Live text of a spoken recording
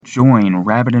Join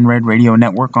Rabbit and Red Radio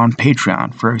Network on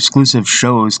Patreon for exclusive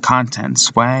shows, content,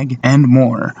 swag, and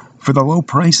more. For the low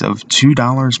price of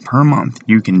 $2 per month,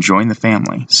 you can join the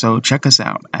family. So check us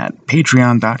out at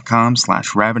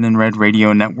patreon.com/Rabbit and Red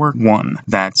Radio Network 1.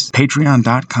 That's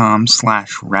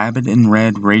patreon.com/Rabbit and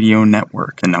Red Radio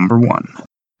Network, the number 1. Is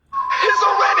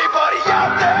there anybody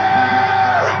out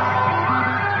there?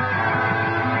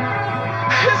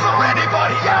 Is there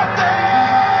anybody out there?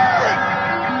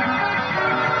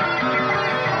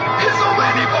 Is there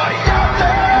anybody out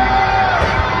there?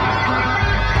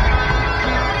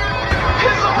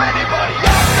 Is there anybody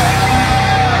out there?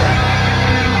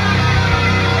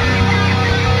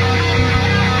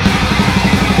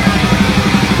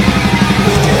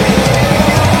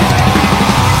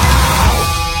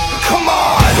 Come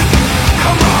on!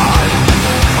 Come on!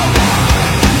 Come on!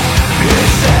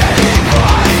 Is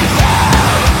anybody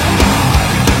there?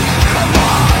 Come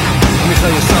on! Let me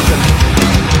tell you something.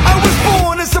 I was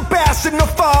born as a bastard, no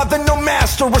father, no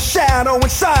master, a shadow in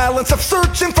silence of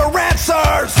searching for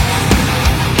answers.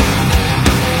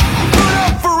 Put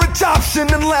up for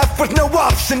adoption and left with no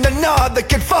option. Another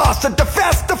kid fostered to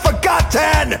fest the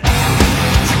forgotten.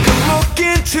 Take a look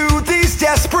into these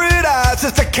desperate eyes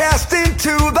as to cast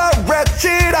into the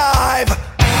wretched I've.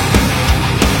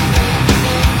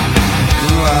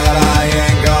 But I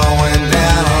ain't going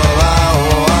down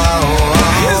alone.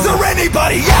 Is there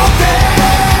anybody out there?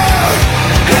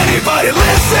 Anybody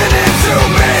listening to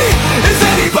me? Is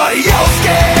anybody else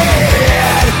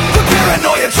scared? The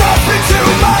paranoia drops me to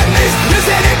my knees. Does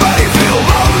anybody feel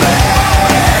lonely?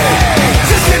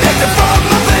 Disconnected from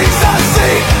the things I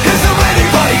see. Is there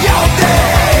anybody out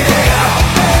there?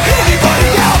 Anybody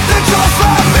out there just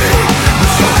like me? I'm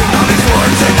choking on these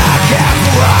words and I can't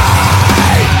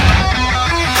write.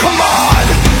 Come on,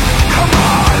 come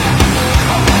on,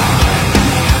 come on.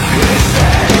 Is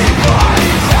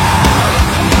anybody there?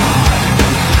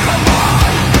 Come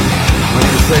on. Let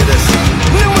me say this.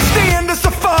 Now I stand as a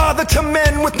father to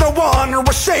men with no honor,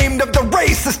 ashamed of the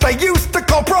racist I used to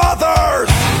call brothers.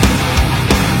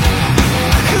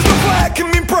 Cause the black can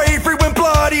mean bravery when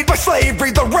bloodied by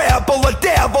slavery. The rebel, a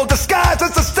devil disguised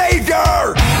as a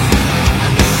savior.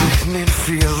 Sickening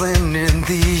feeling in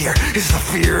the air is the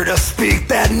fear to speak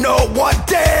that no one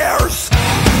dares.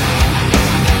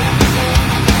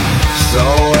 So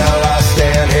will I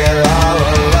stand here all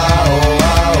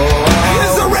alone.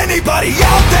 Is there anybody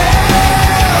out there?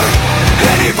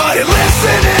 Anybody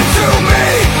listening to me?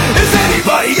 Is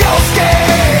anybody else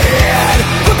scared?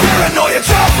 The paranoia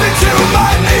drops me to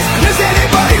my knees. Does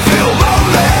anybody feel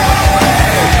lonely?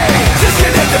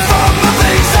 Disconnected from the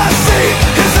things I see.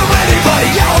 Is there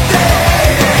anybody out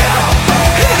there?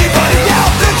 Anybody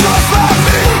out there just like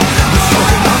me? I'm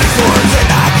choking on these words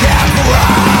and I can't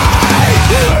write.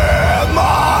 Live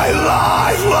my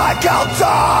life like I'll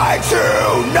die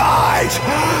tonight.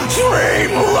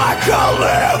 Dream like I'll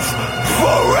live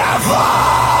forever.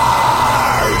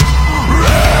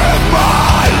 Live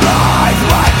my life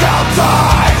like I'll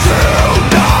die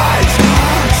tonight.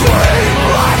 Dream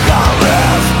like I'll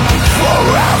live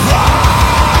forever.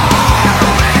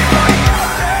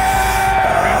 I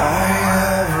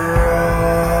have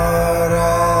wrote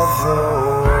all the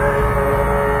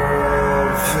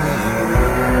world for you.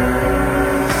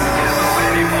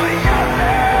 Anybody out there?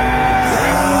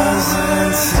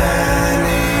 Doesn't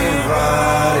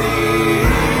anybody hear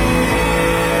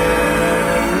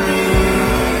me?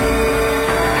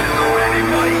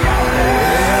 Anybody out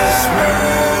there?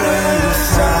 Whispered and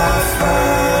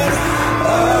softened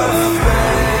of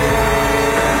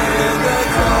pain in the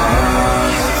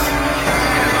cause.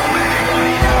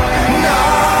 Anybody out there?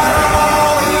 Not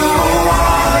all who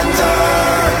wander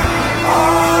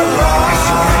are lost. Is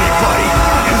there anybody?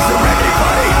 Is there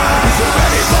anybody? Is there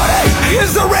anybody?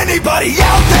 Is there anybody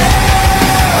out there?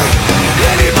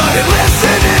 Anybody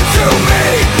listening to me?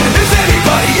 Is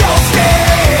anybody else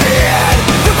scared?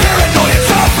 The paranoia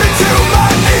drops me to my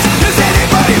knees. Does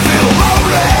anybody feel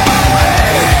lonely?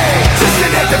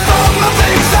 Disconnected from the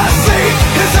things I see.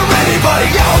 Is there anybody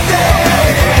out there?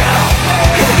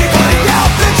 Anybody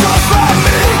out there just like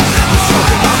me? I'm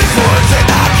choking on these words and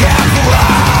I can't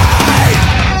write.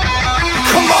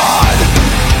 Come on,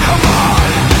 come on,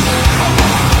 come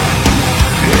on.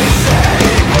 Is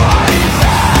anybody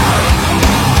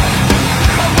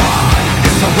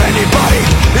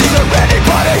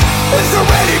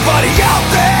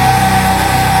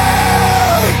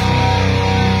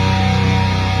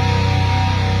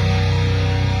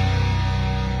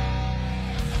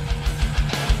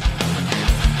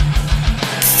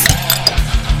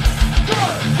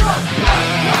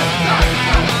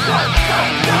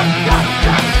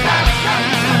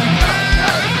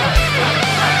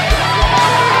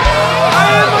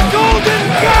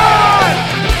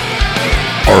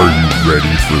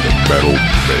metal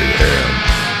mayhem.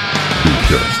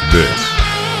 Because this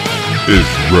is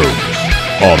Rhoades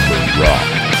on the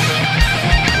Rocks.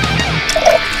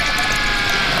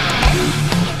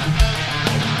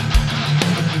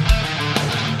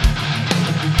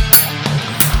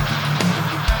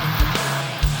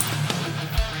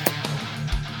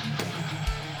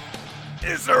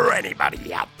 Is there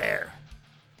anybody out there?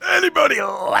 Anybody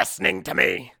listening to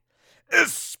me?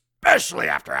 Especially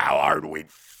after how hard we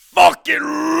fucking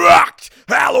rocked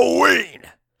Halloween.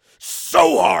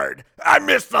 So hard, I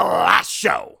missed the last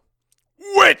show.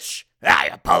 Which I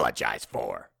apologize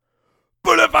for.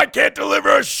 But if I can't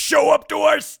deliver a show up to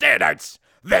our standards,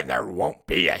 then there won't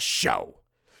be a show.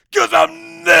 'Cause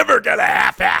I'm never gonna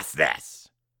half-ass this.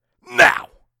 Now,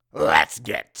 let's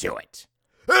get to it.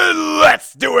 And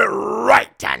let's do it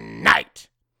right tonight.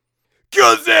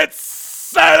 'Cause it's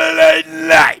Saturday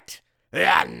night.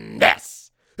 And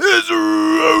this is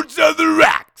Rhoades on the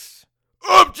Rocks.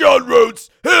 I'm John Rhoades,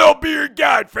 and I'll be your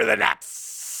guide for the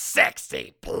next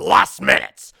 60 plus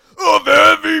minutes of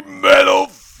heavy metal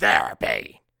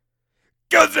therapy.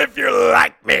 'Cause if you're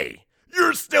like me,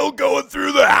 you're still going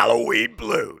through the Halloween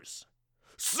blues.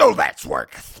 So let's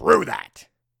work through that.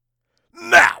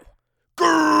 Now,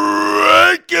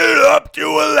 crank it up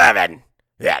to 11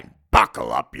 and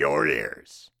buckle up your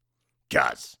ears.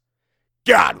 'Cause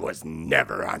God was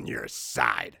never on your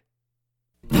side.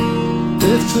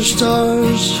 If the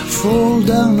stars fall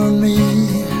down on me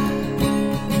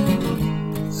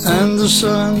and the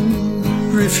sun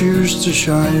refuse to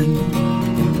shine,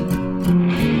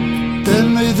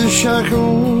 then may the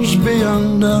shackles be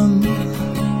undone.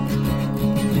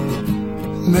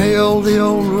 May all the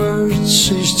old words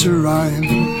cease to rhyme.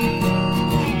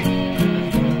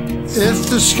 If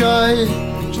the sky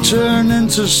turn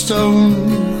into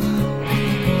stone,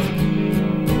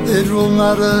 it will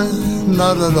matter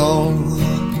not at all.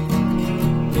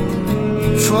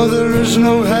 For there is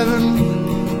no heaven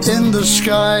in the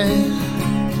sky.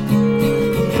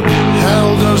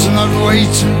 Hell does not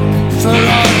wait for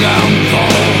our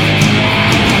downfall.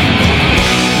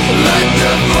 Let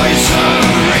the voice of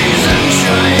reason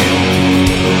shine.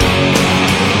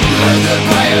 Let the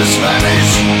bias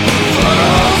vanish for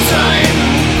all time.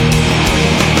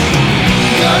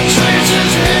 God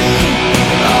traces hidden,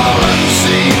 all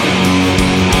unseen.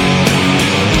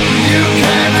 You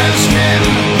can ask him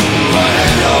what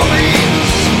it all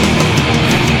means.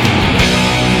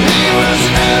 He was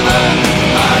never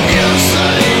on your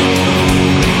side.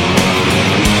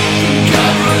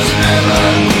 God was never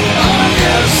on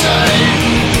your side.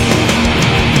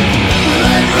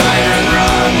 Let right and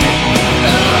wrong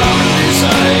alone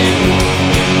decide.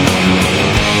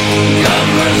 God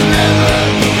was never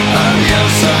on your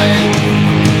side.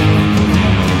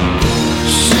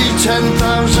 See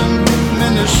 10,000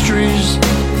 ministries.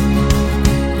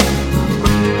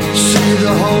 See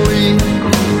the holy,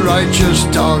 righteous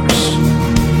dogs.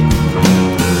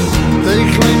 They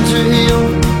claim to heal,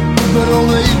 but all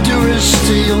they do is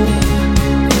steal.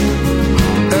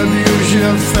 Abuse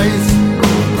your faith,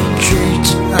 cheat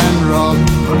and rob.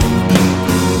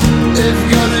 If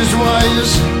God is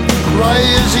wise, why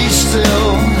is he still?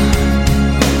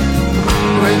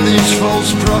 When these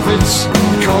false prophets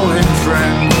call him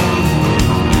friend,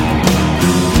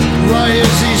 why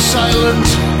is he silent?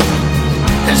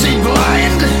 Is he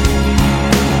blind?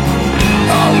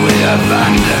 Are we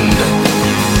abandoned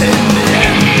in the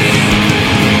end?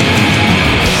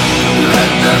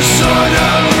 Let the sword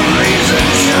of reason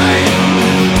shine.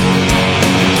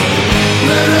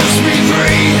 Let us be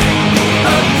free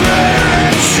of prayer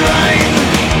and shrine.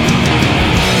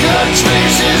 God's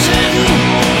face is hidden,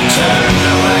 turned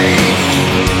away.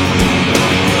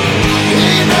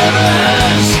 He never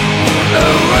has a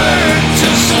word to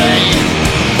say.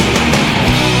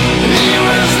 He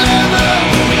was never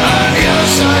on your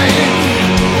side.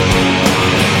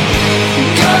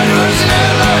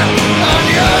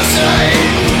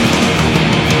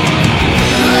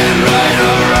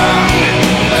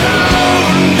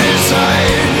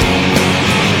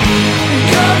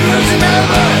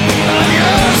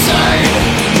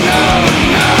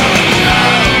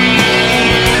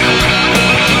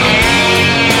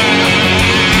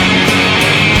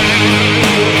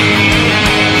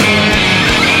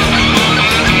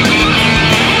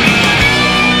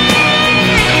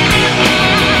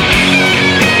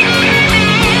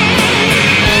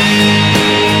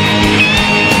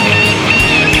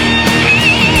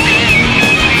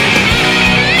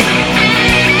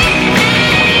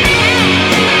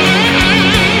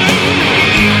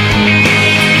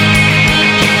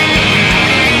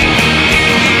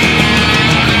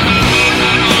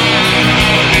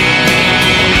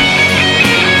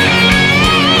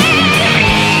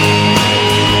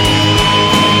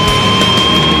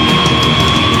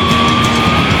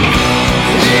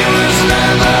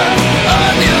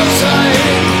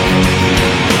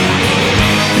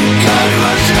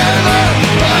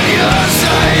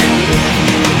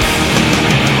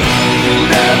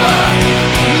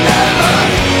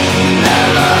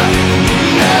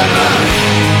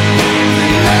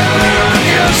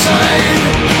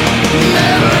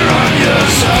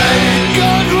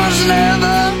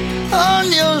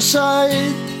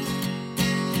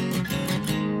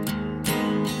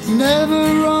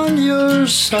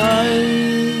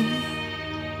 side.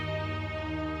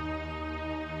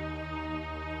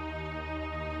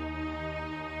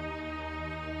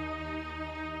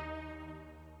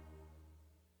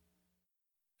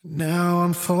 Now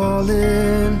I'm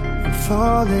falling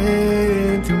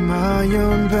through my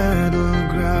own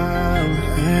battleground.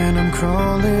 And I'm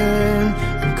crawling,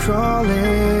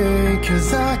 'cause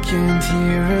I can't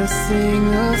hear a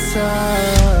single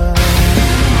sound.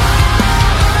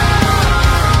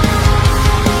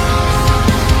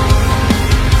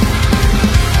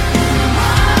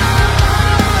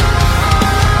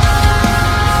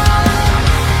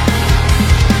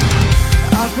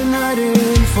 I've been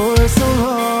hiding for so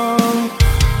long,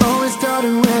 always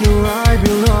doubting where do I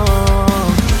belong.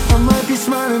 I might be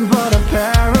smiling but I'm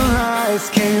paralyzed,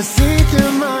 can't see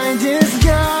through my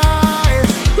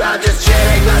disguise. I'm just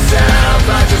cheating myself,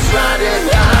 I just run and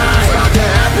hide from the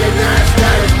happiness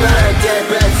that is buried deep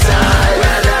inside.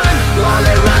 And I'm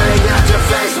only running out to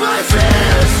face my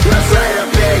fears, afraid of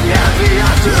being happy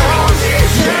after all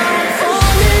these years.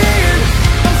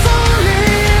 I'm falling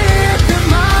through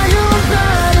my own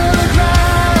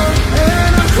battleground.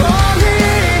 And I'm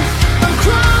crawling,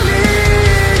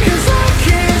 'cause I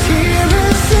can't hear a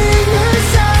single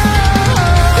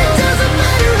sound. It doesn't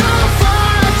matter how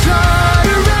far I try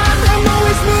to run, I'm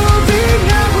always moving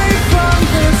away from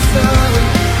the sun.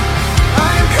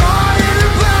 I am caught in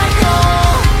a black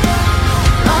hole,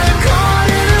 I am caught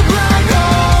in a black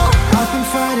hole. I've been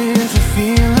fighting to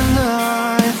feel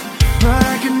alive, but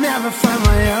I can never find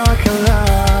my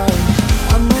alkaline.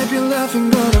 I might be laughing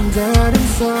but I'm dead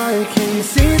inside, can you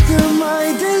see through my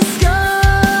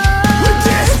disguise? With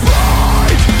this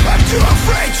pride, I'm too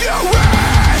afraid to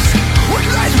ask what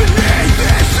lies beneath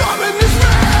this ominous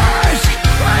mask.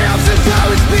 My hopes have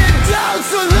always been down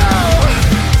so low,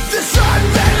 the sun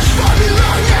vanished from me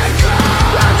long ago.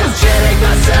 I'm just cheating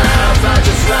myself, I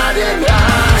just run and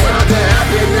hide from the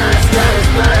happiness that is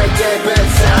buried deep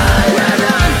inside. And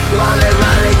I'm only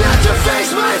running out to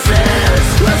face my fears,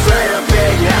 afraid of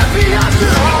being happy after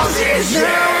all these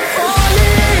years.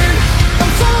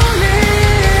 I'm falling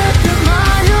through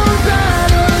my own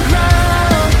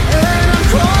battleground. And I'm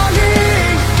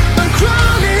crawling,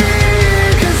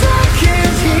 'cause I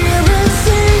can't hear a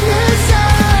single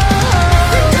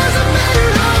sound. It doesn't matter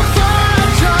how far I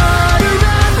try to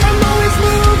run, I'm always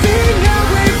moving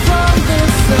away from the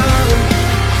sun.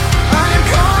 I am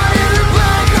caught in a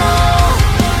black hole,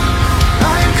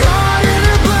 I am caught in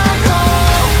a black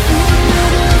hole.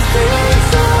 And it feels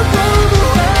so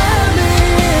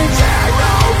overwhelming, and that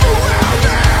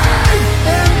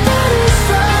is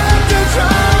something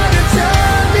trying to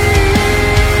tell me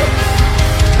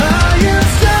I am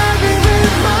starving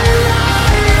with my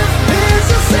life. It's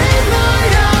the same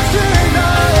night after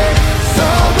night, so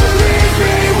believe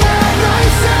me when I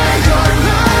say you're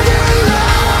not alone.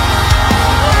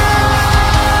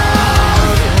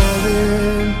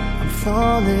 I'm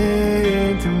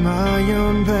falling through my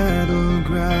own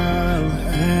battleground.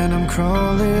 And I'm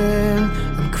crawling,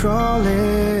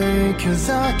 'cause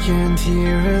I can't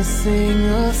hear a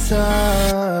single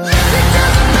sound. It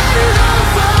doesn't matter how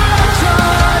far I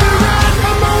try to run,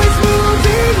 I'm always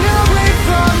moving away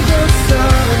from the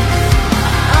sun.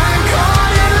 I'm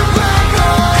caught in a black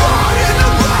hole, caught in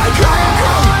a black hole,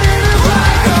 caught in a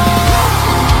black hole.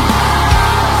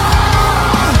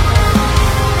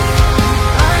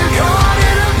 I'm caught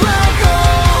in a black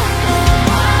hole.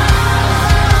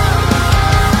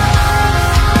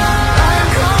 I'm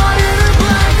caught in a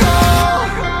black hole.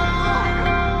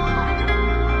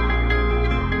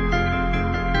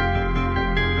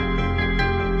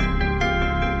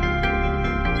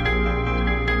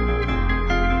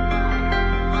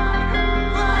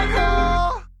 Black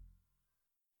hole.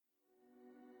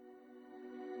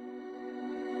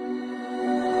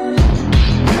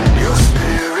 Your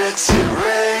spirit's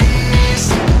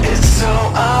erased, it's so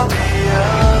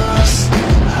obvious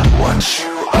what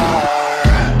you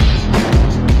are.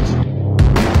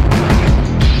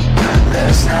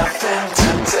 There's nothing to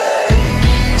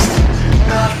taste,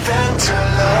 nothing to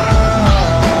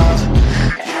love.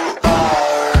 You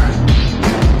are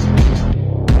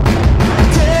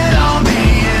dead on the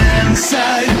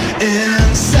inside,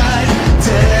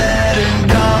 dead and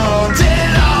gone.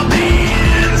 Dead on the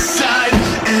inside,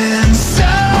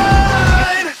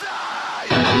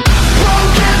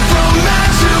 broken from man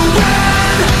to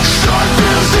man, short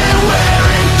fuse and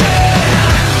wearing thin.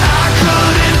 I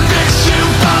couldn't fix you,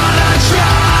 but I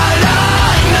tried.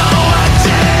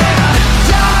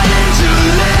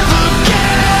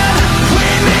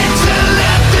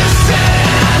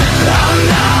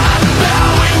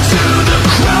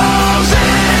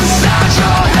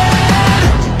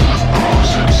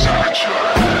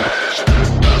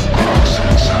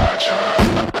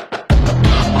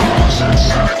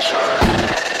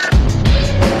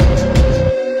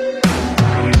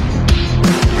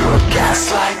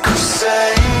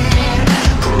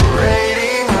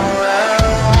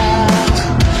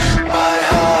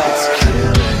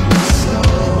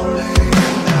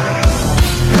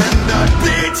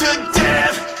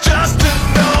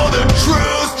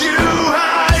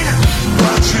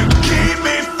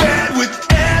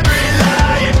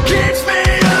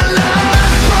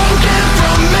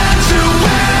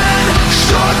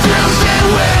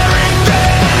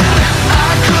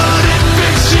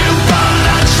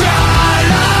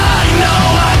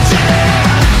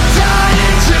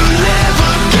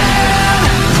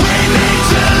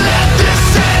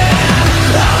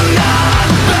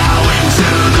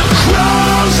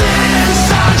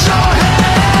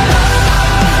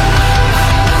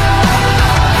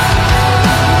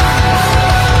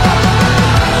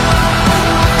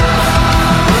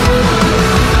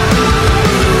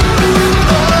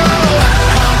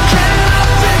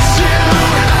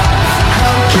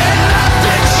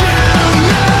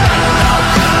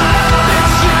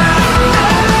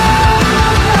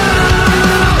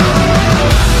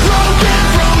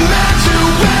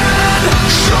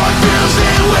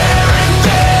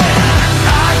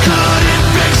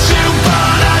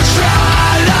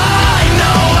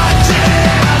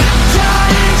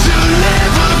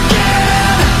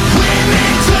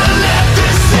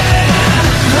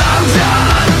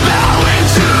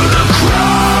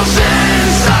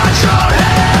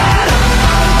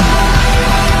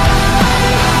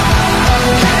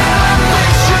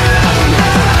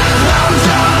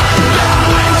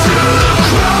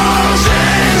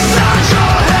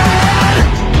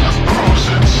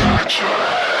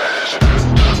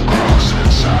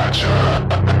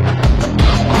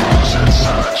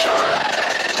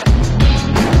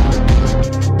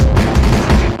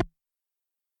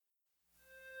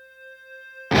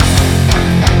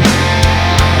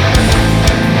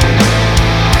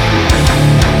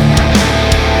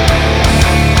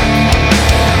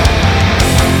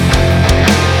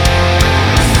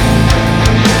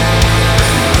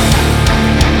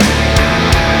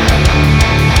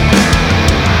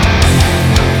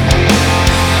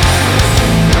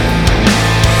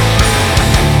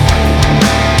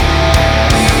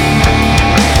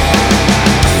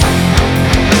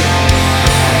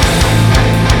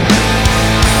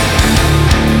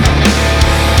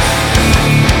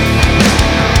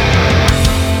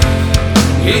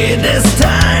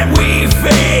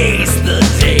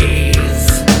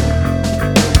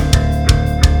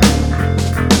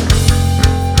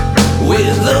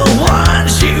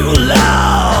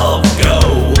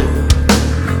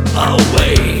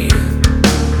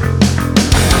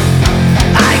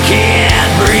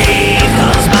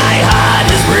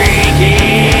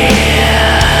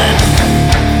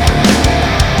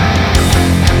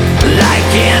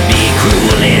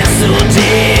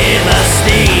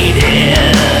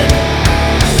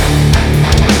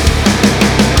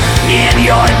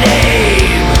 your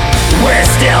name, we're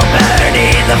still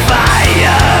burning the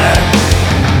fire.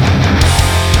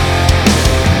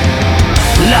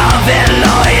 Love and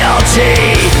loyalty,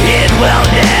 it will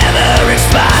never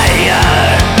expire.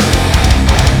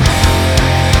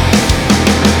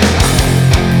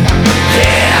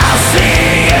 And I'll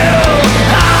see you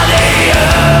on the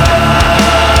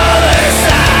other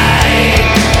side.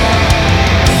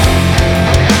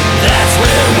 That's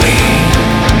where we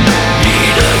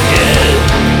meet again.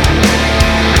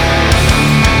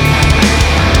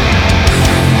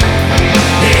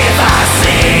 If I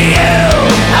see you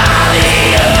on the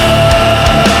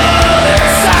other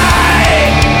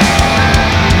side,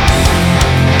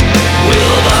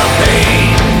 will the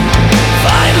pain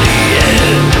finally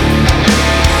end?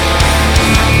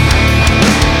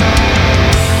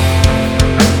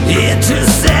 Into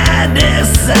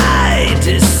sadness I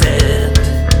descend.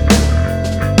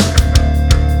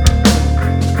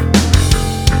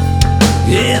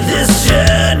 And this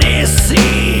journey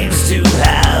seems to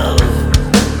have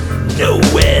no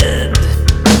end.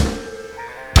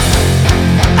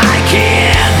 I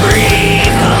can't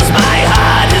breathe 'cause my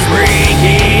heart is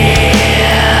breaking.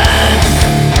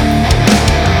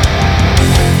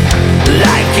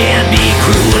 Life can be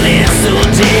cruel and so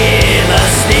devastating.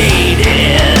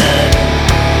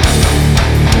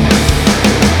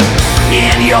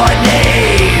 In your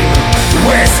name,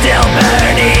 we're still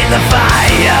burning the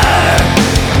fire.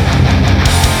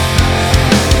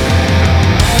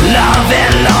 Love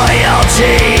and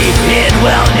loyalty, it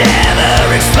will never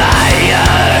expire.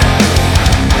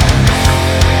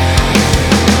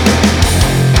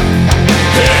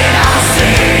 And I'll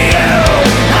see you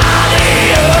on the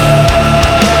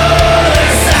other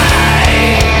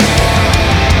side.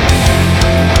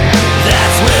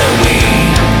 That's where we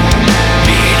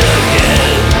meet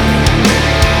again.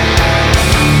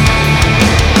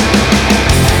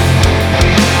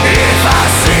 If I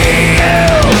see you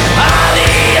on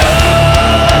the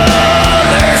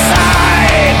other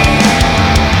side,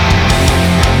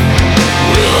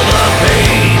 will the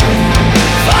pain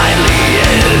finally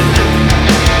end?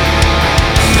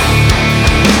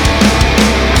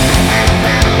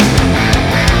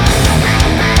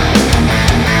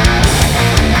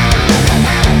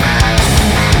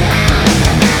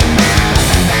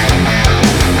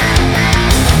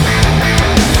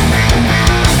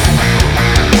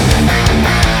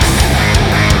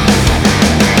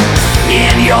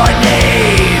 In your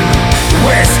name,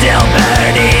 we're still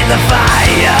burning the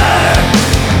fire.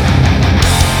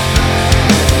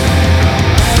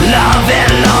 Love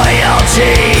and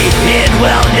loyalty, it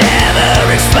will never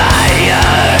expire.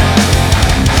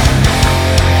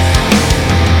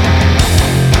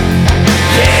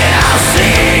 And I'll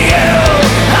see you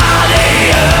on the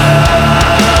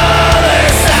other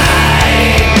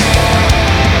side.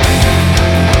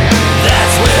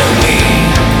 That's where we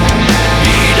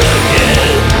meet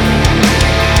again.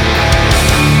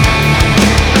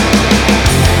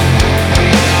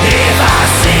 If I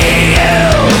see you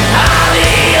on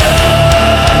the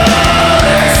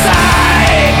other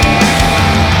side,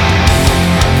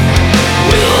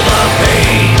 will the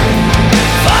pain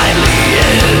finally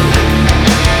end?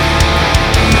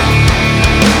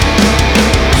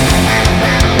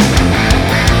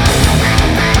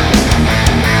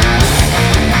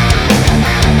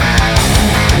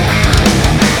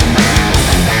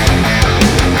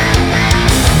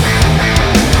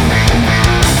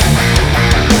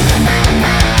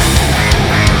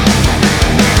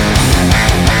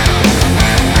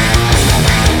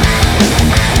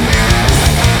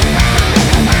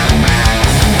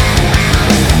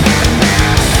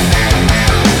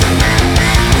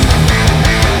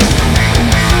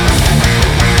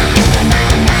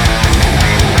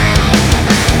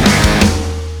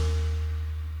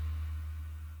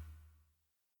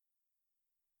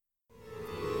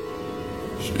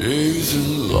 She's in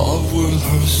love with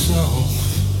herself.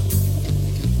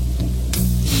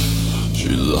 She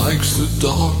likes the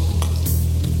dark.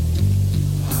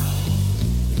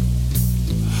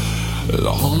 And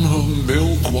on her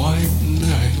milk white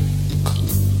neck,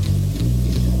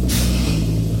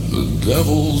 the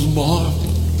devil's mark.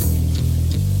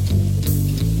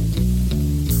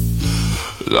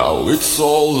 Now it's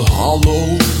All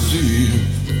Hallows Eve.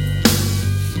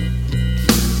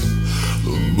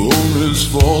 The moon is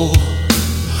full.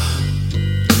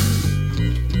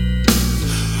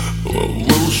 Or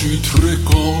will she trick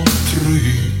or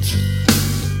treat?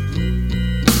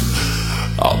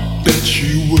 I bet she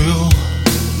will.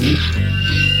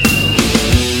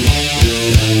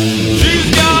 She's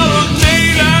got a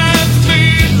date at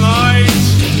midnight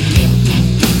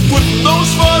with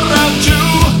Nosferatu.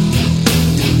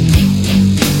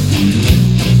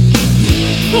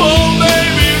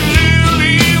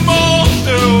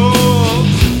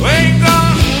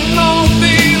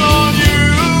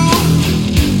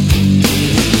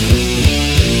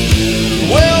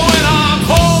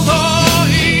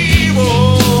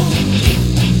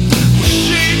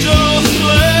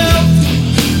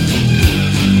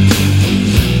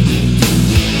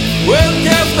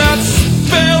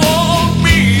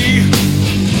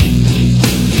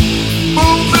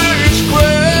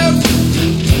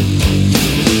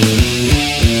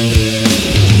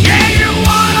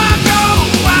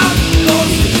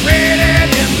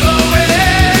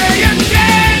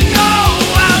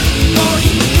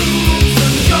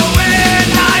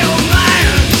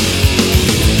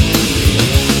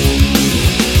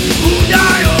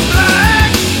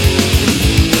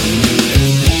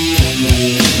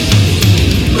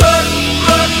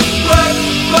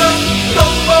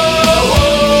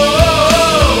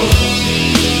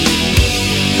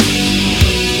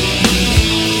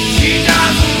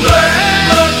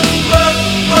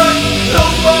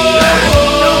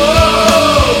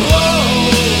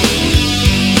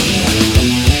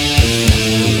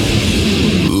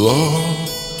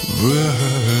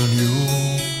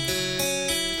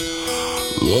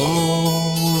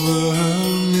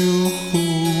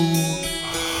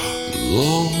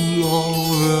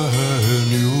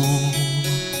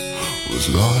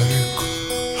 was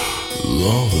like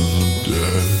love of the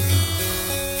dead.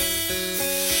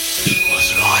 It was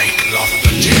like love of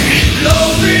the dead.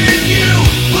 Loving you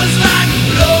was like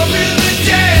loving the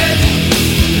dead.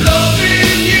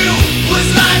 Loving you was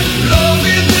like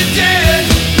loving the dead.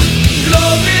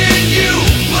 Loving you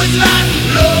was like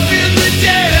loving the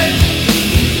dead.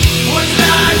 Was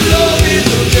like loving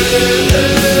the dead.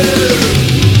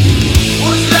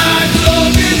 Was like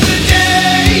loving the dead.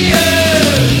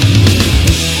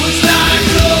 Was like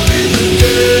loving the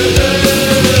dead.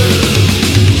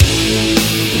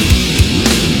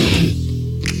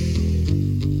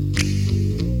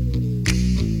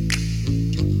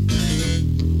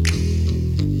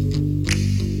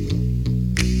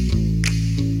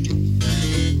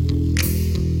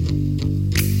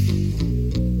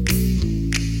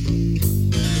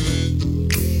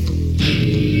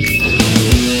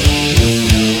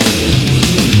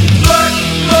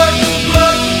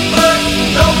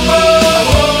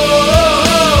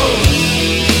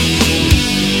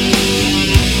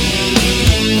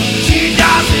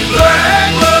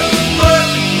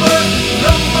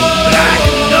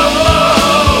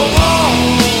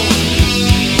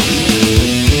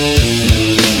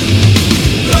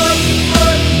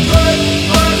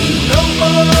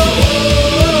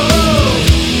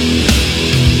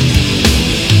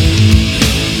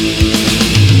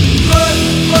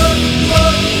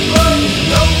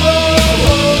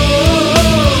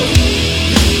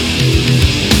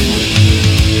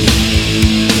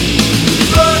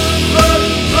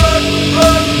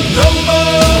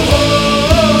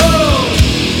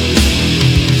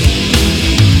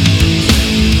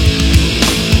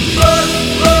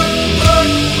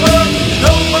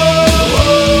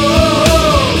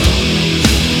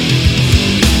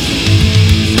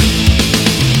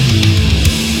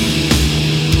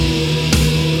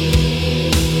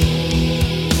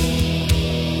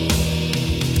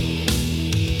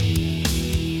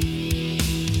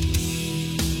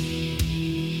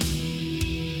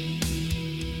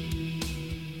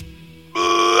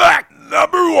 Black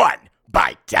number 1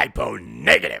 by Typo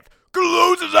Negative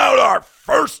closes out our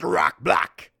first rock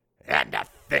block. And to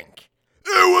think,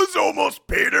 it was almost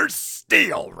Peter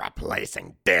Steele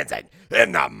replacing Danzig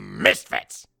in the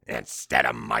Misfits instead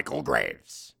of Michael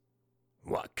Graves.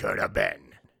 What could have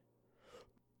been?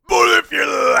 But if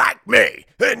you're like me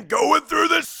and going through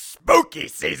this spooky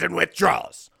season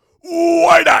withdrawals,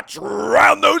 why not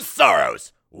drown those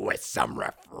sorrows with some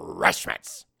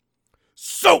refreshments?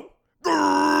 So,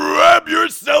 grab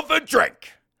yourself a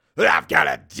drink. I've got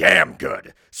a damn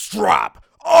good Strop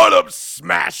Autumn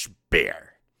Smash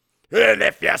beer. And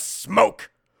if you smoke,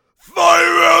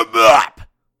 fire 'em up.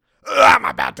 I'm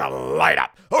about to light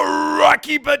up a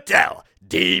Rocky Patel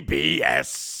DBS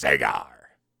cigar.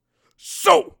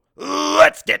 So,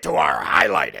 let's get to our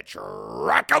highlighted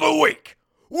track of the week.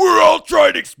 We're all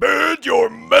trying to expand your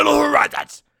mental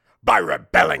horizons by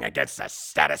rebelling against the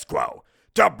status quo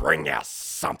to bring you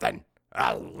something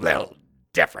a little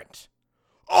different.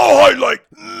 I'll highlight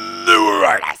newer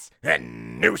artists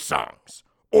and new songs,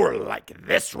 or like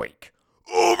this week,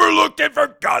 overlooked and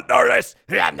forgotten artists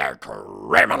and their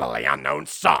criminally unknown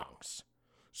songs.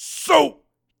 So,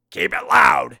 keep it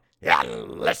loud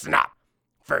and listen up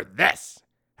for this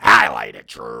highlighted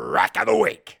track of the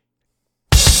week.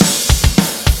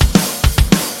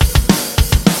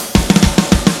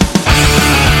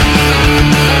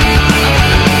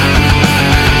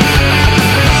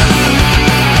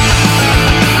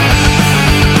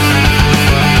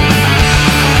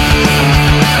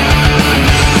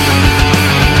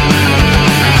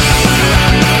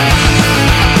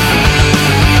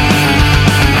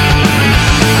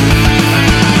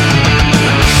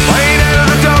 Wait in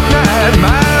the dark night,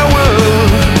 my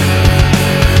world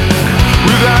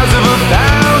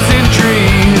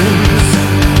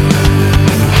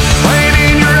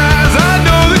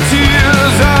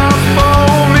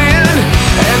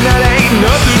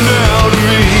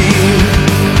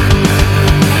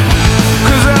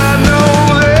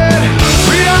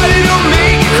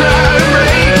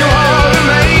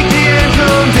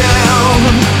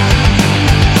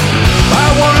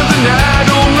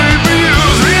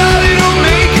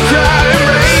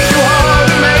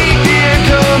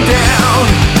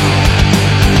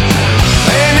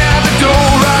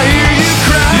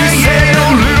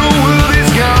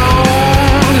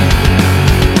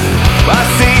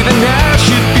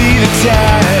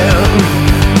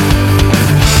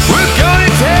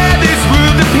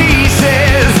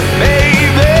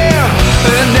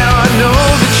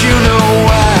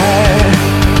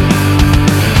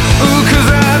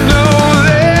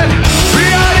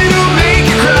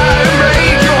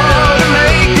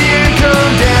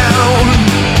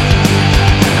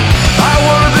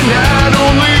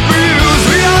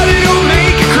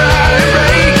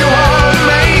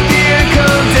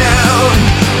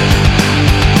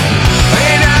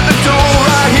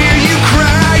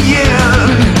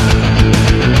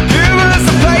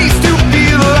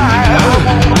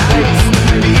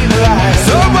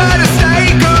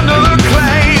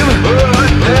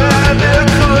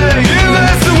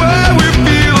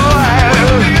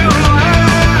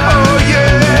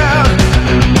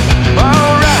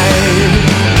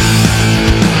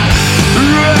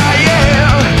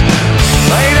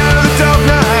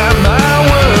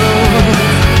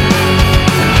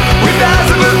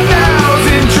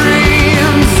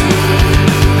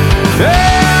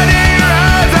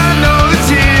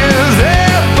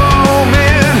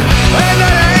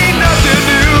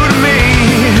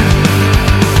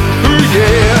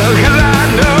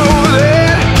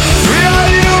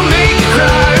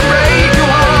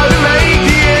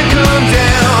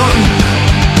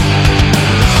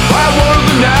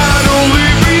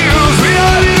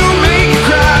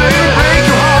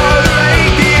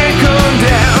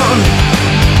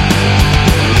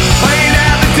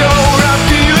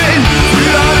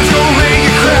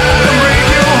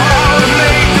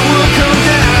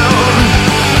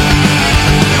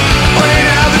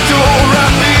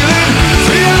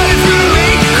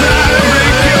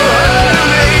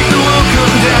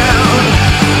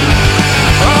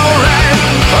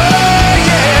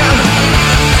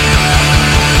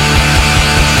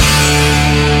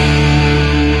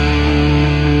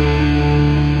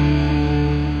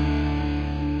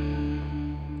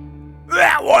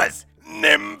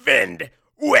Nimvind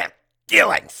with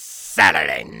Killing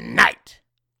Saturday Night.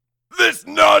 This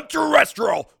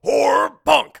non-terrestrial horror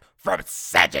punk from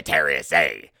Sagittarius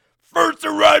A first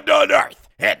arrived on Earth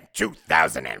in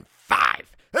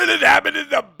 2005 and inhabited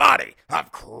the body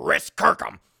of Chris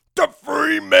Kirkham to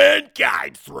free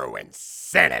mankind through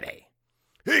insanity.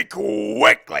 He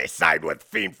quickly signed with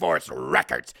Fiend Force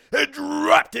Records and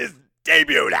dropped his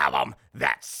debut album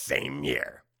that same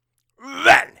year.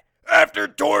 Then, after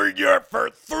touring Europe for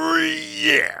 3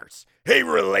 years, he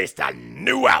released a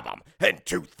new album in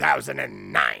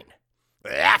 2009.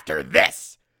 After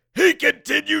this, he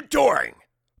continued touring.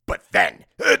 But then,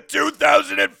 in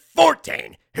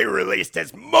 2014, he released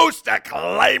his most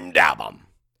acclaimed album.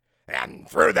 And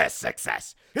through this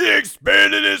success, he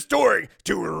expanded his touring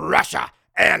to Russia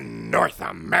and North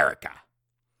America.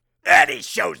 And he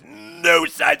shows no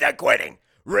signs of quitting,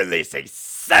 releasing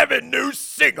 7 new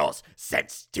singles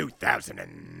since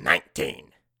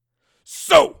 2019.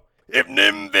 So, if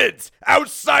Nimvid's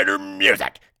outsider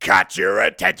music caught your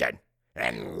attention,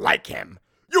 and like him,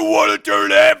 you want to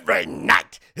turn every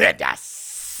night into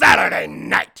Saturday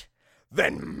night,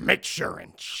 then make sure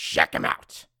and check him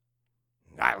out.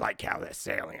 I like how this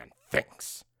alien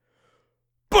thinks.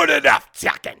 But enough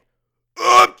talking.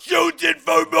 I'm choosing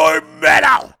for more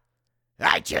metal.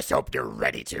 I just hope you're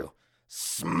ready to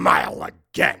smile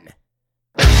again.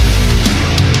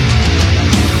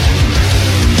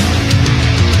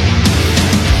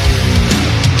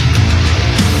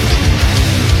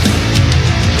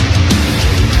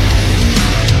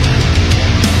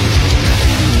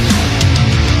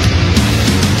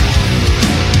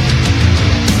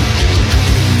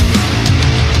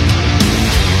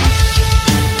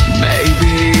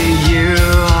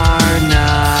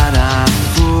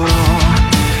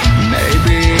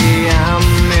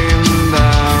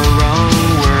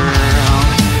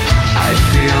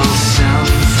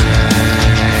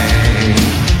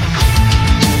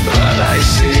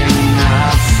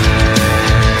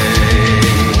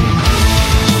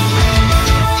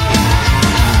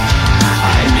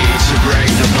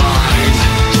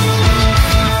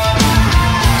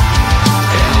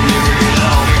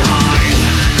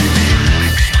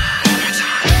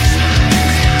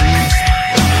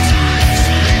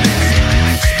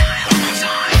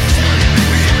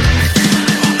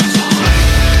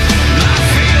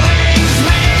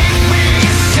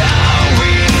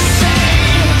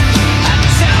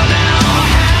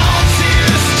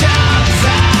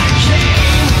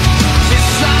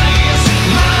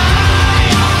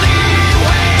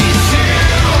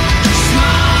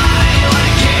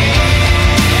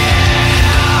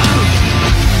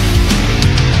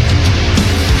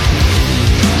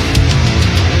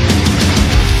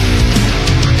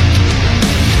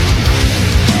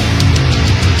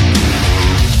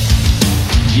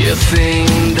 You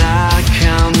think I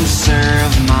can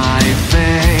serve my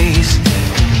face,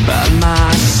 but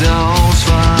my soul's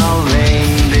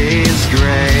falling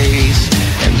disgrace,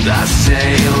 and I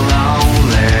stay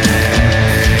lonely.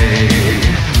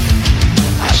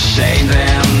 I shame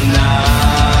them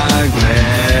ugly.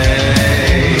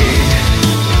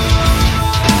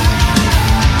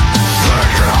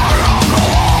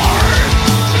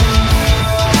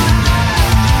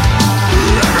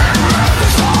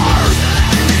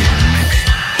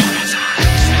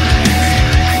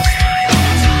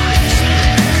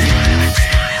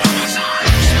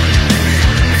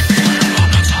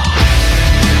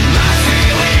 My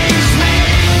feelings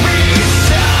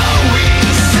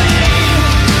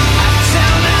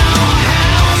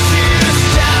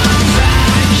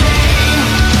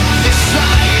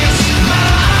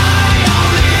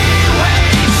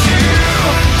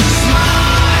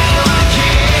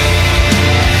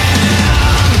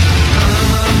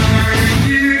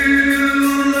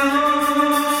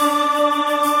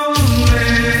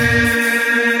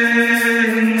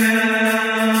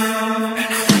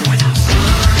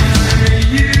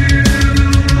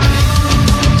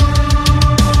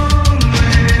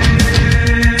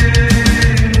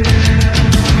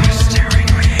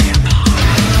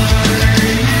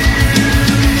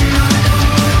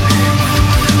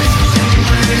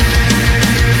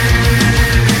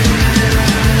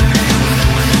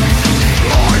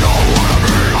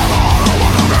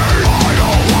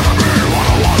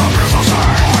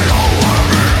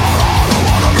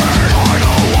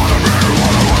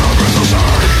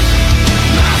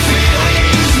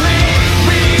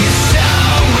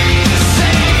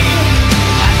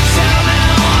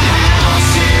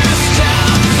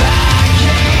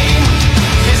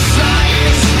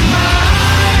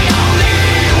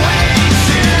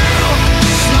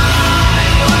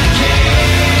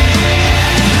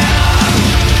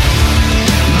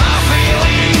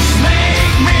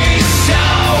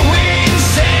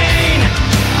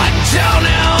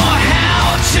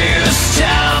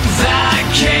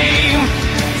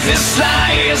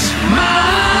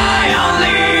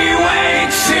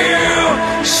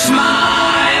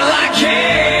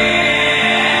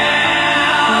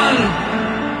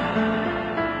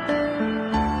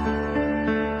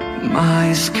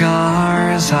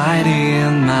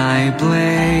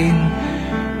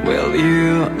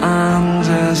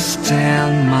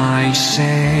understand my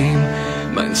shame.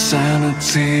 My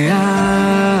insanity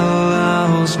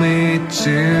allows me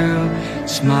to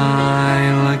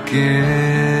smile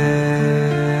again.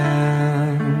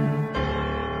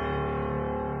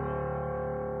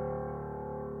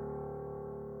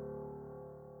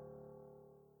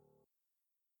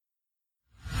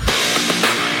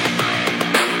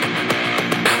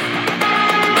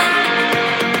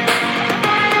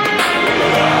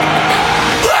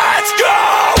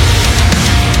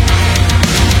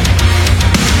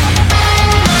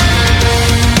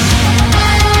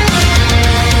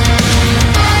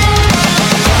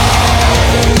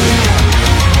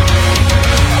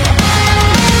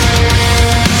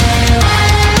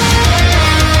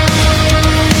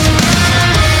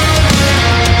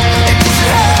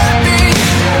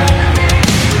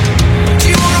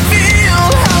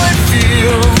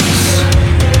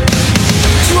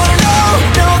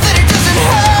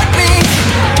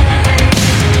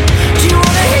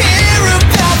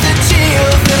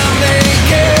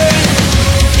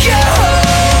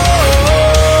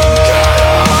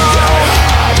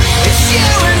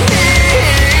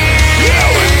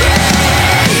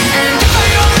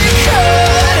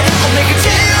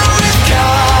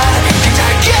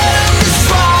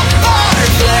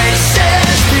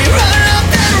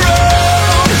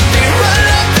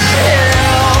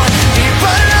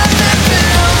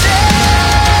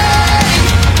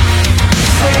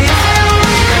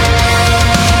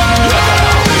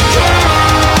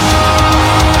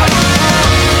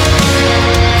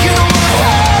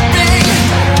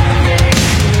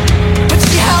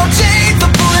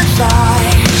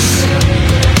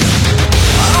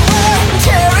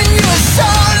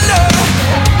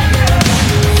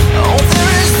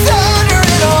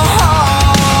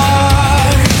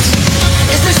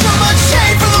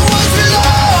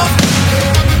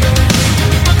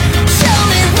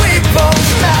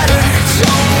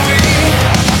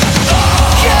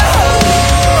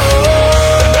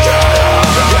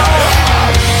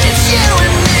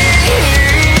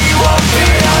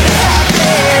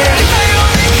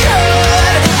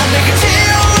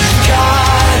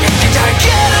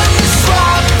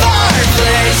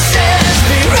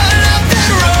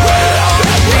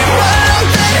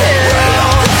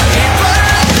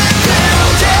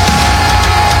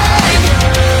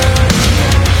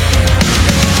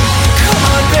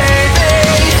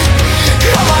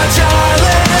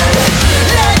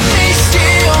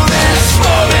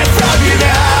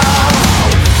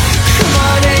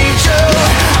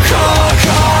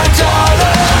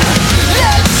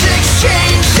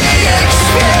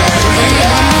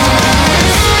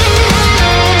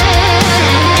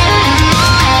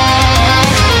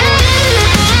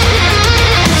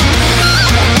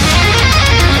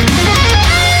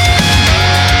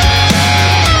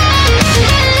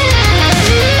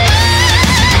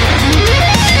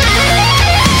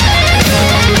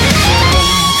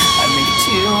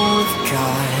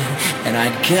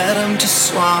 Get him to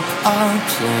swap our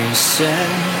places.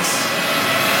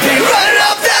 Be running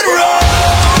up that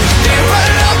road, be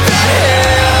running up that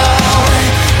hill,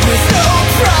 with no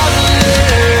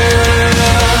problems.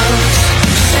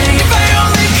 Saying if I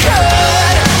only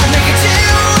could, I'd make a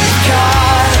deal with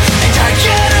God, and I'd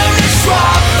get him to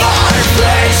swap our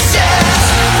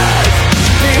places.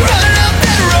 Be running up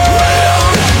that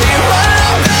road, be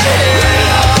running up that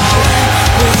hill,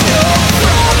 with no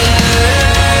problems.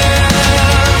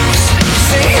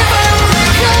 If I only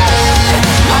could,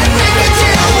 I'd make a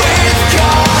deal with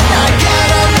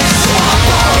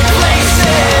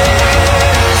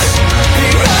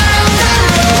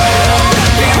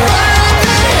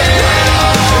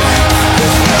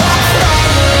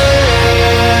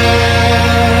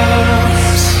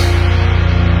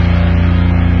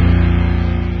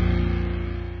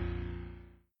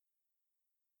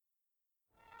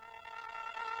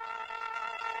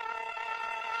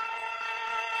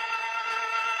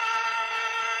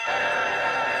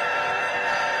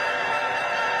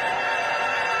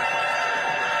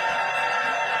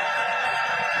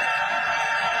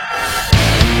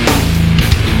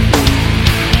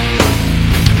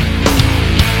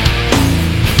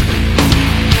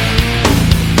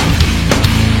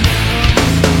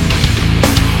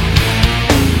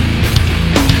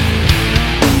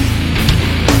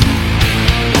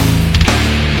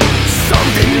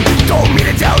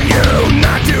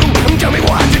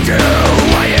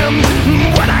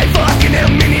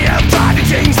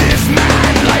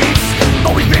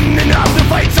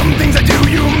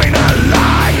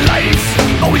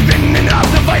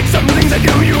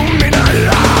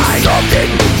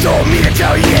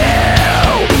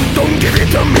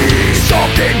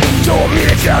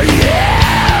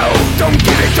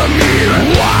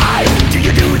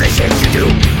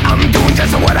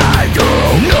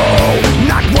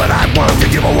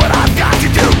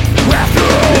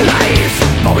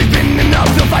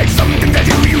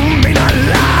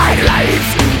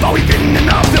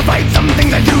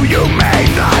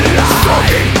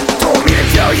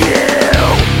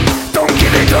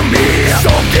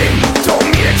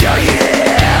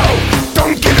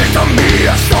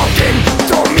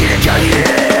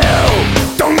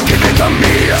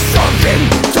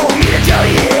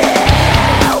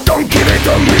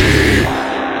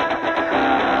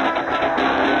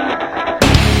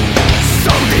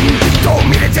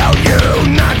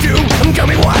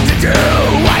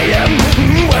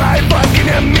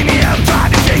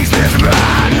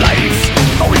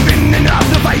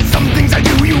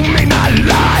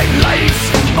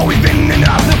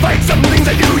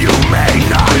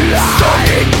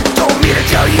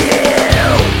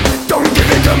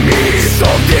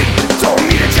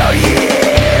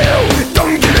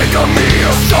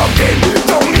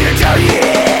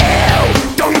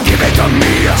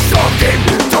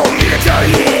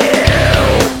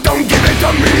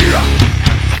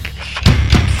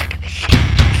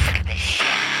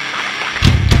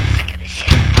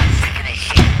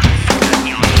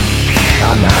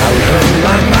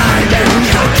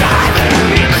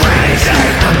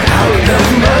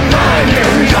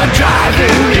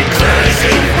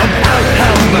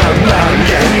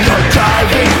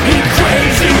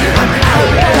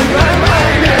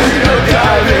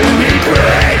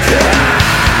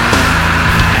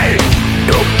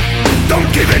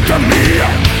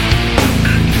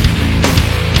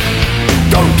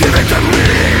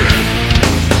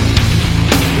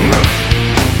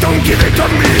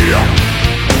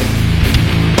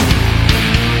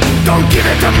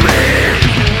give it to me.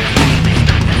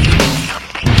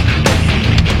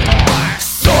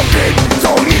 Something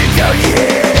told me to tell you.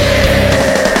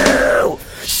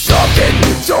 Something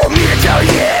told me to tell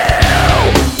you.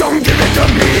 Don't give it to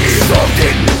me.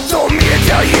 Something told me to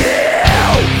tell you.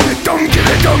 Don't give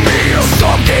it to me.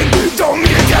 Something told me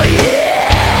to tell you.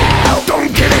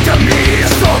 Don't give it to me.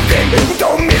 Something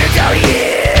told me to tell you.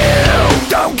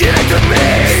 Don't give it to me.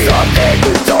 Something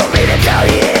told me to tell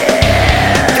you.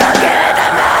 Don't give it to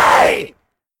me.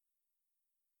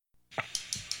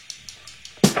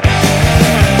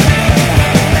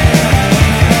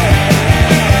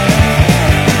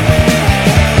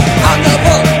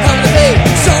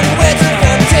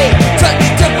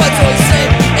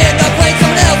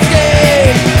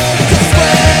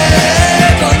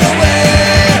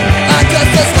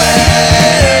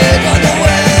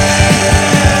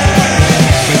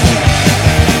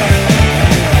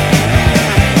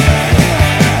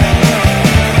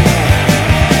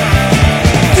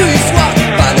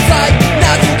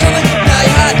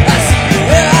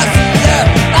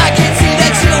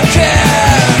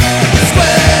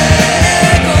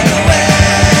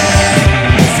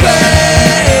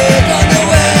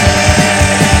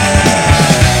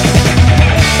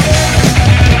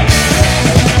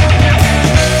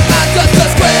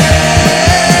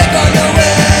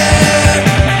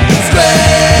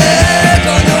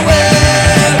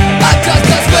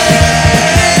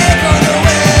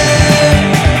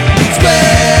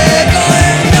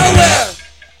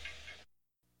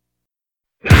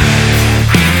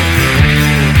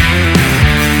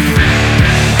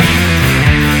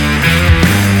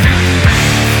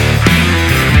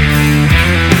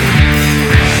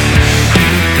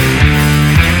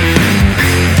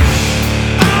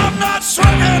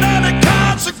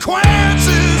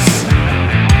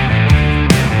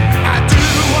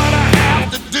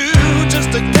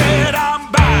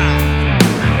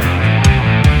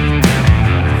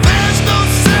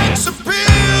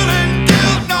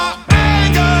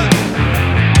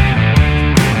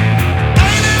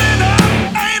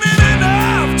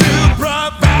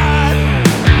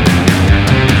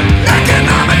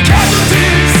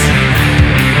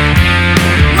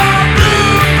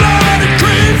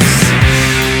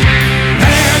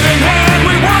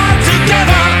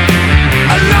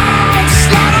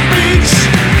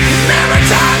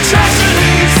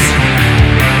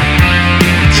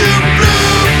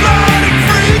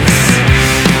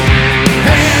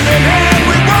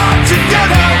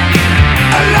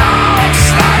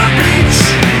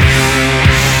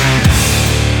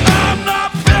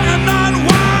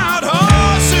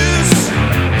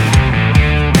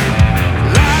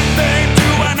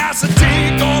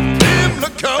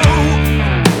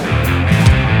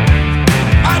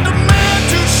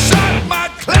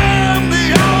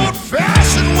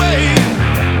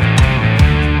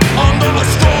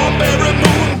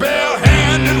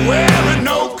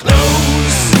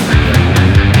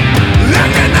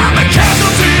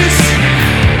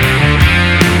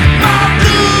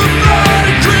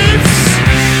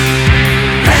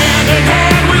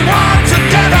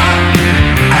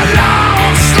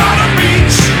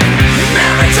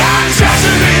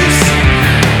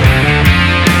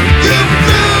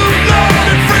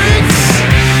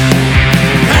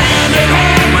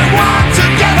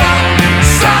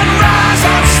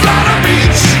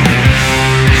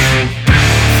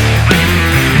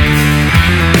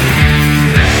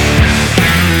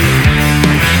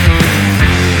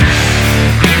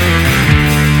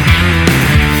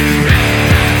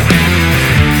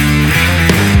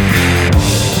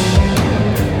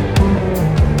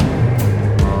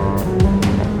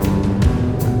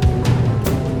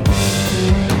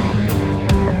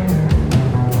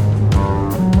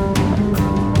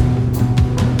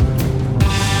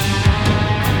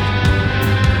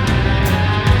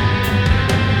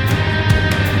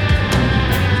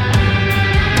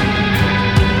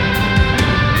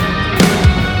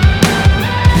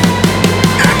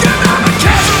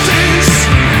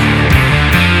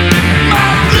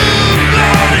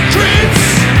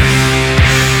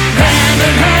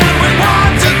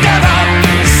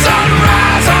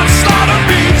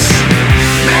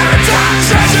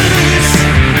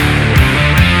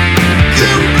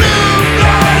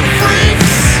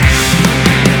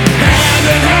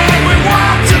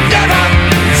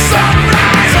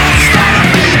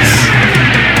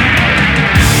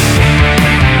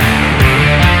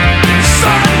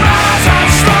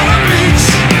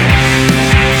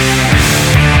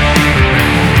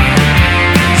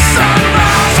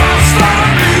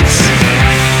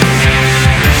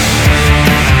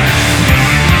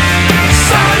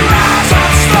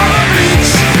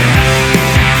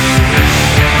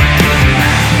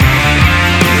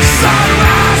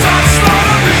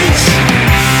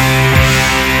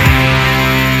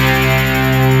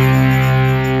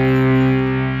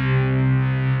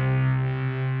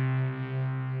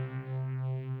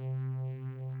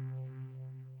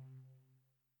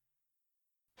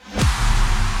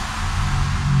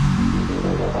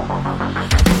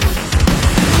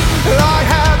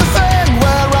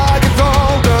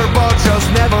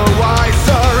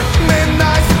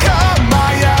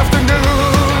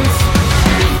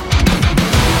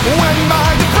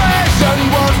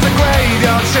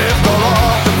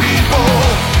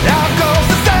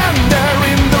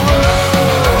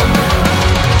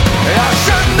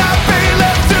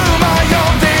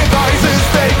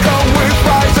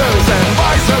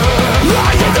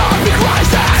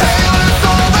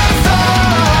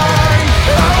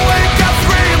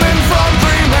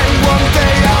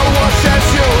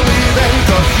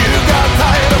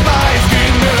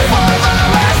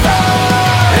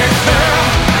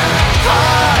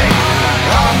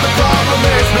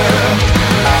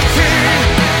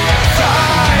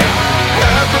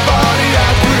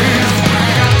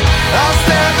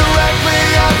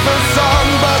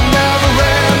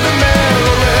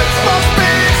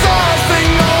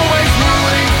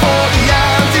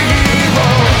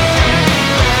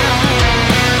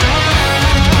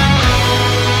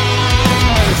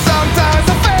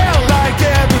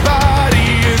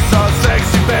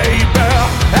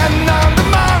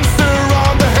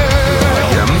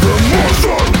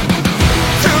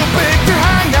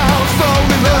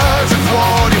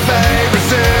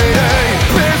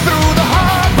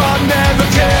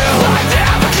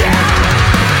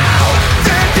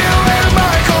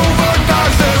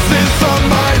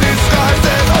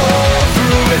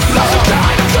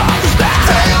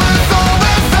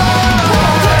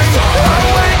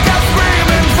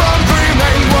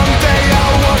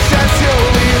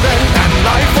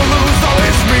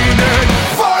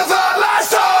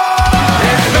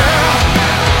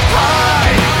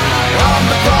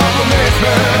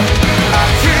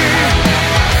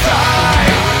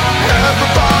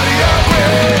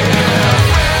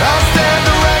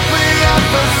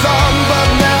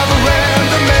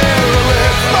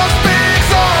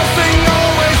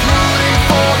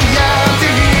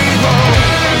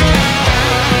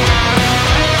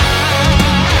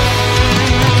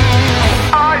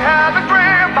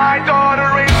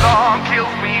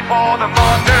 for the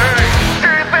money.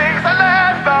 She thinks I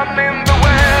left them in the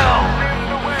well.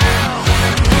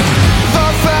 The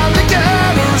family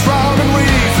gathers round and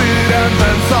reads it, and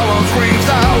then someone screams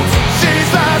out. She's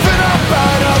laughing up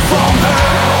at us from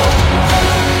hell.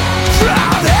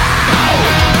 Drown out.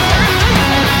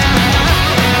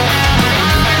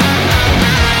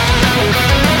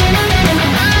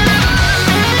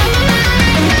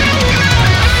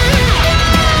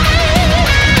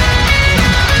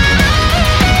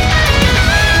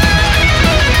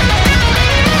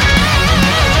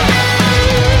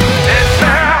 It's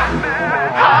them.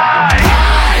 Hi.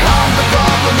 I'm the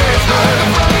problem, it's them.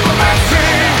 Let's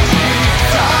see.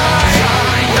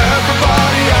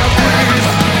 Everybody agrees.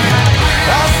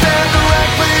 I stand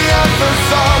directly at the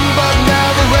sun, but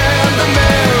never in the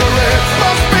mirror. It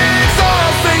must be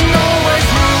exhausting, always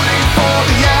rooting for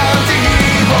the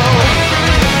anti-hero.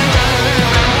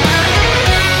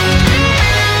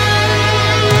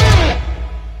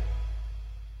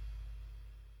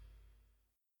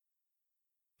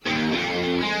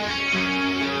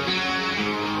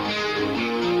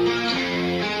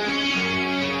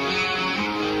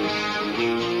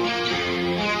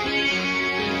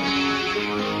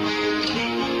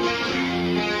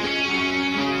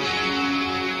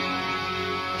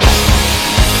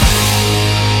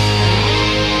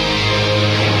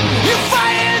 You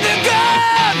fired a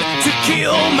gun to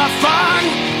kill my fun.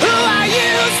 Who I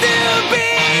used to be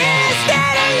is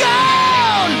dead and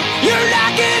gone. You're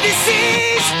like a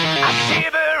disease. I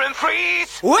shiver and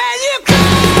freeze when you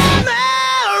come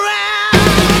around.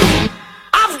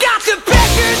 I've got the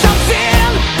pictures of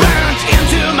sin burnt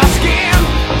into my skin.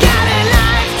 Got a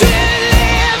life to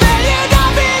live and you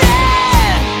don't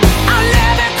believe. I'll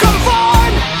never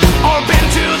conform or bend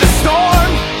to the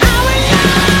storm. I will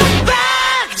not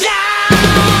back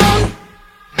down.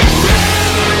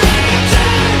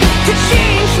 To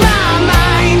change my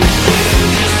mind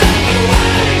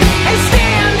and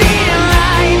stand in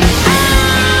line.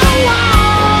 I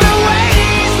want away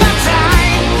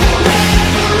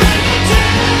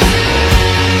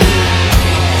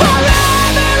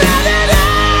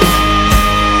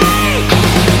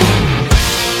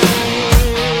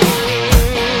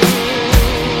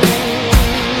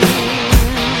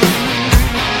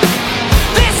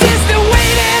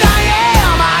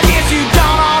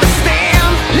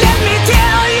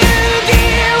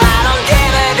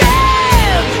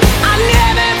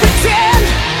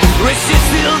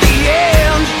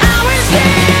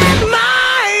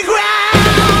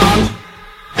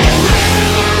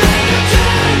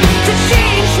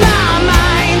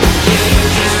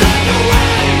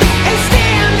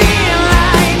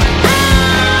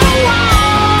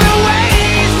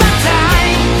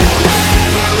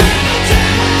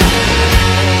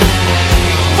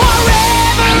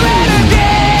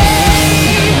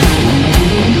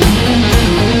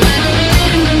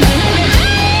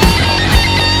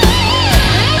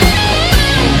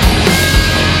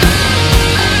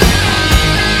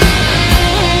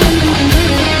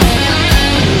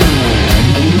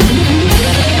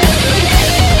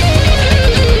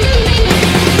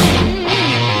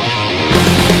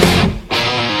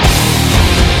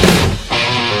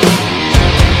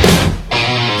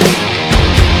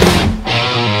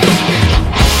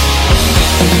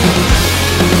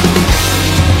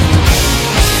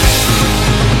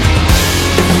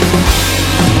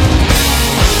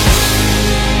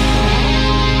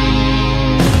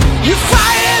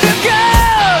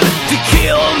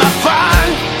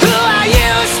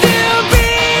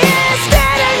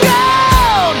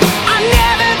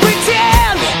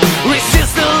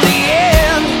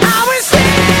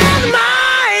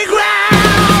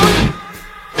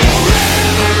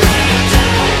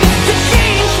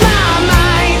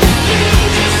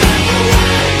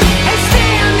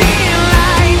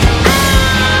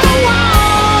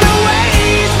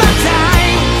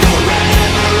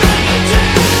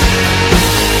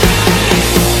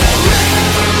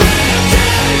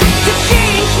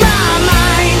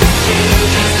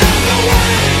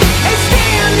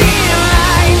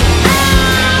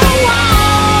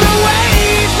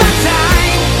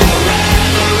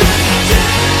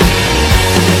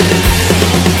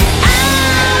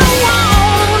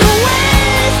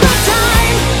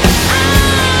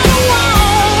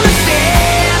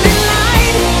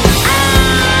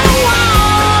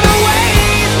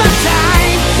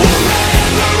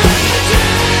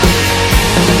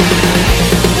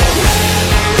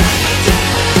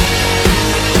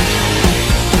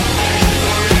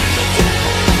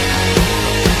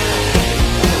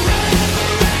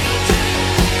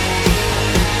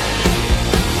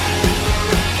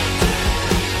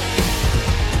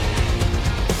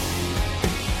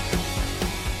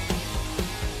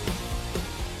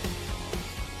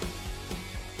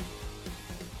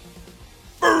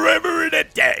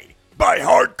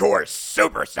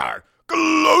superstar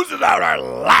closes out our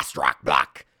last rock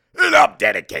block, and I'm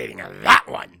dedicating that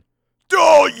one to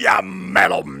all ya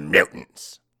metal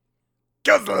mutants.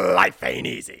 'Cause life ain't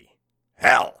easy.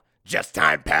 Hell, just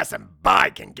time passing by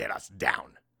can get us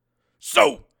down.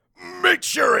 So, make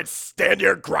sure and stand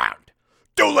your ground.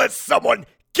 Don't let someone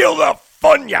kill the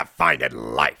fun you find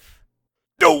in life.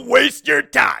 Don't waste your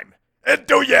time, and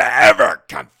don't you ever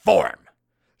conform.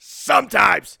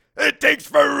 Sometimes it takes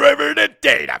forever and a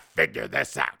day to figure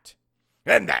this out.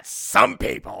 And that some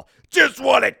people just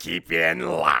want to keep you in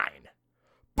line.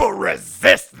 But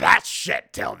resist that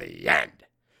shit till the end.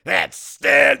 And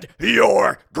stand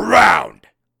your ground.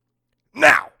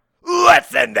 Now,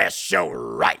 let's end this show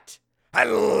right.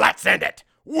 And let's end it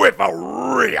with a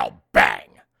real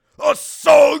bang. A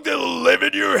song that'll live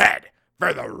in your head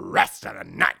for the rest of the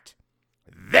night.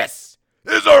 This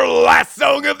is our last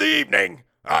song of the evening,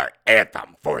 our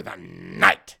anthem for the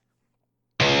night.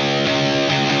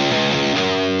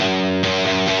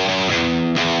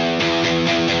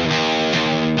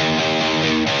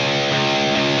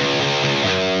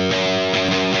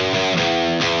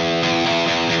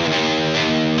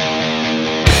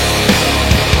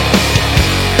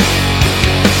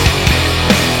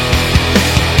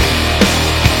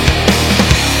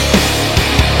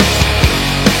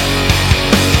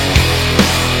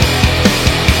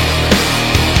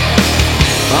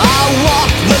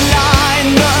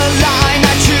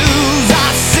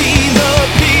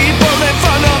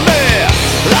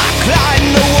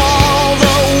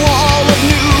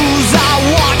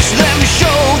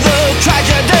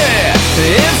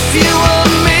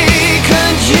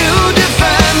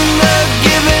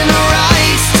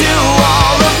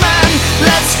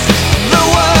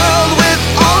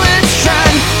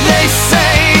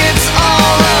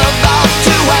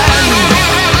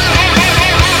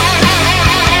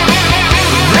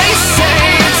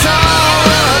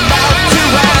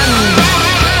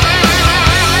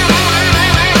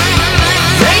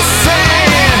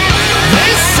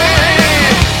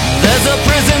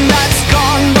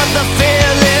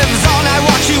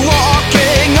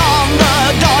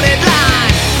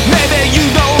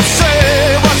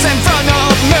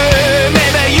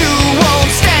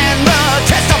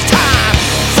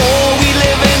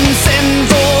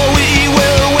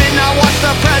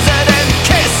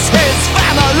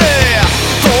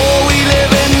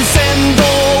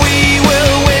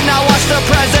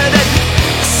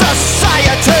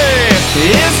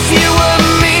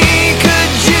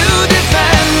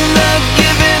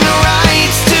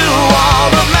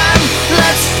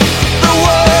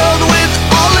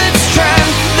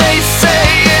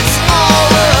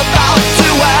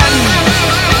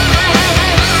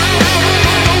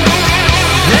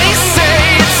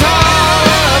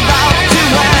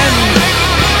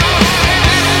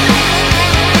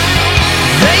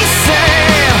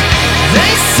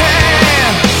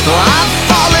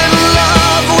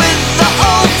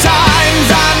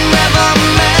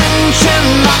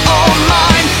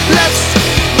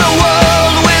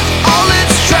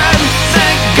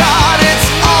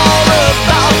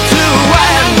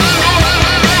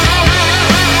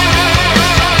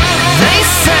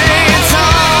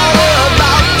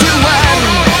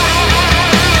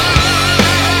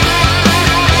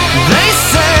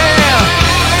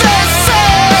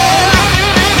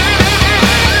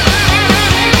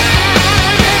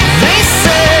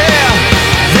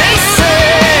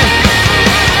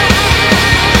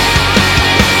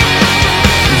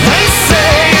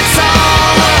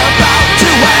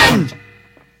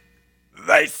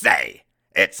 They say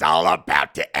it's all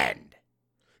about to end.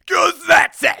 'Cause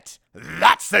that's it.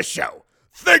 That's the show.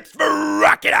 Thanks for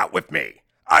rocking out with me.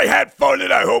 I had fun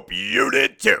and I hope you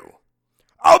did too.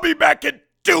 I'll be back in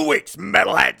 2 weeks,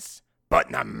 metalheads. But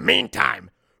in the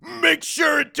meantime, make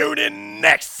sure to tune in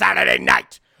next Saturday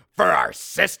night for our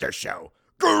sister show,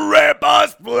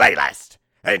 Grandpa's Playlist.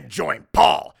 And join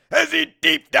Paul as he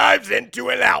deep dives into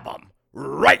an album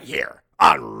right here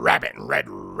on Rabbit and Red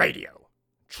Radio.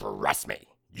 Trust me,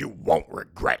 you won't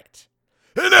regret it.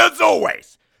 And as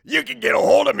always, you can get a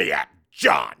hold of me at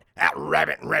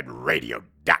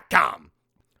john@rabbitandredradio.com.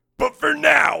 But for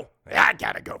now, I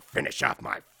gotta go finish off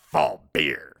my fall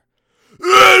beer. And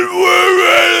we're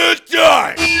out of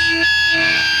time!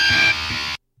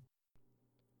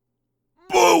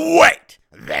 But wait,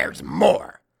 there's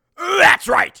more. That's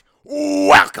right,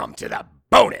 welcome to the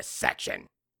bonus section.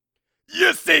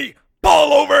 You see,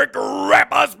 Paul over at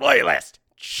Grandpa's Playlist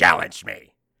challenged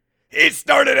me. He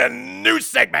started a new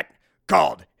segment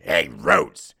called Hey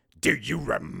Rhoades, Do You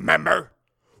Remember?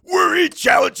 Where he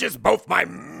challenges both my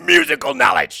musical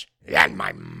knowledge and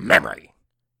my memory.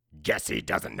 Guess he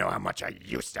doesn't know how much I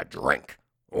used to drink.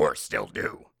 or still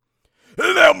do.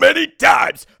 And how many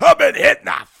times I've been hit in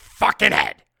the fucking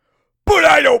head. But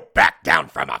I don't back down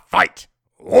from a fight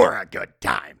or a good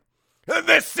time. And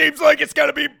this seems like it's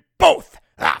gonna be both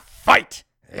a fight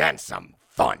and some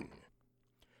fun.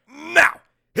 Now,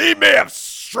 he may have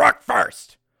struck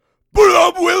first, but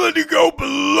I'm willing to go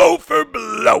blow for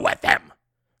blow with him.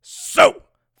 So,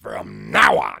 from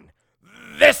now on,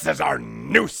 this is our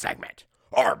new segment,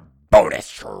 our bonus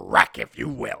track, if you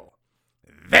will.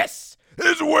 This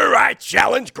is where I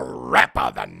challenge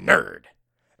Grandpa the Nerd.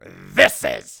 This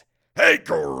is, hey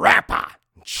Grandpa,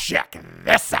 check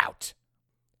this out.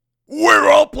 Where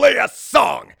I'll play a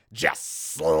song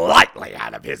just slightly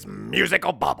out of his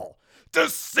musical bubble to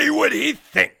see what he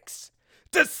thinks,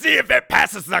 to see if it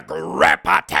passes the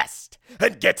Grandpa test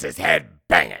and gets his head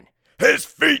banging, his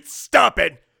feet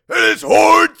stomping, and his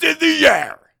horns in the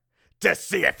air, to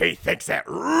see if he thinks it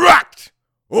rocked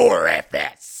or if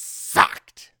it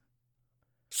sucked.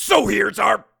 So here's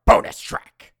our bonus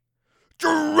track.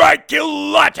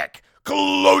 Logic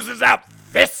closes out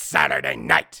this Saturday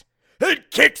night.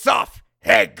 It kicks off,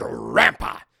 hey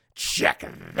Grandpa, check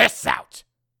this out,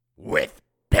 with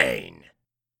Pain.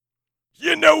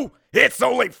 You know, it's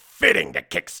only fitting to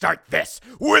kickstart this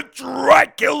with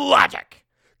Logic,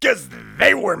 'cause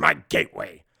they were my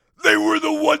gateway. They were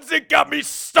the ones that got me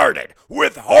started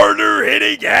with harder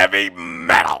hitting heavy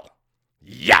metal.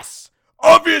 Yes,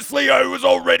 obviously I was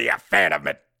already a fan of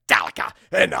Metallica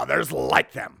and others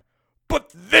like them.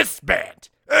 But this band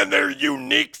and their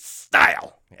unique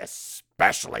style,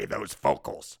 especially those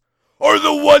vocals, are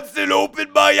the ones that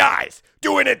opened my eyes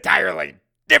to an entirely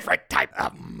different type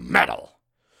of metal.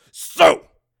 So,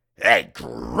 hey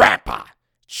Grandpa,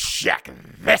 check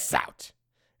this out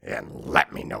and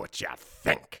let me know what you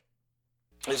think.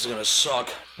 This is gonna suck.